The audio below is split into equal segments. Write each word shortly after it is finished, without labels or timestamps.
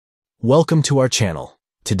Welcome to our channel.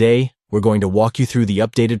 Today, we're going to walk you through the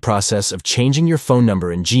updated process of changing your phone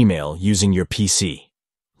number in Gmail using your PC.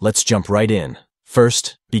 Let's jump right in.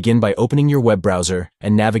 First, begin by opening your web browser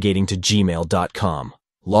and navigating to gmail.com.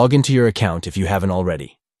 Log into your account if you haven't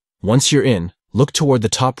already. Once you're in, look toward the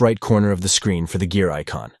top right corner of the screen for the gear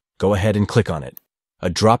icon. Go ahead and click on it. A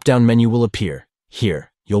drop-down menu will appear.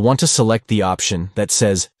 Here, you'll want to select the option that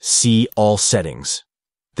says See All Settings.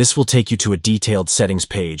 This will take you to a detailed settings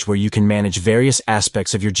page where you can manage various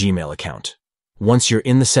aspects of your Gmail account. Once you're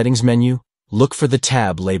in the settings menu, look for the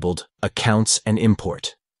tab labeled Accounts and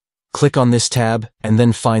Import. Click on this tab and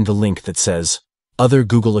then find the link that says Other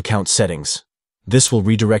Google Account Settings. This will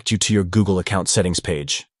redirect you to your Google Account Settings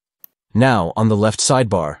page. Now, on the left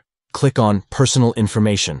sidebar, click on Personal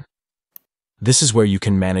Information. This is where you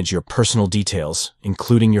can manage your personal details,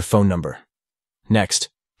 including your phone number. Next,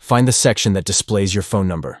 find the section that displays your phone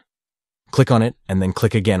number. Click on it and then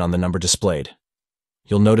click again on the number displayed.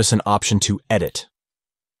 You'll notice an option to Edit.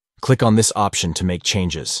 Click on this option to make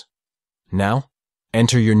changes. Now,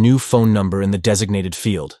 enter your new phone number in the designated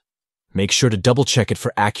field. Make sure to double-check it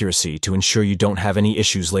for accuracy to ensure you don't have any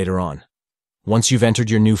issues later on. Once you've entered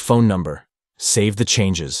your new phone number, save the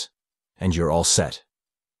changes, and you're all set.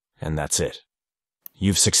 And that's it.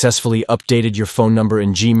 You've successfully updated your phone number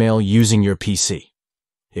in Gmail using your PC.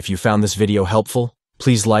 If you found this video helpful,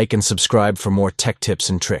 please like and subscribe for more tech tips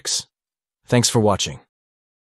and tricks. Thanks for watching.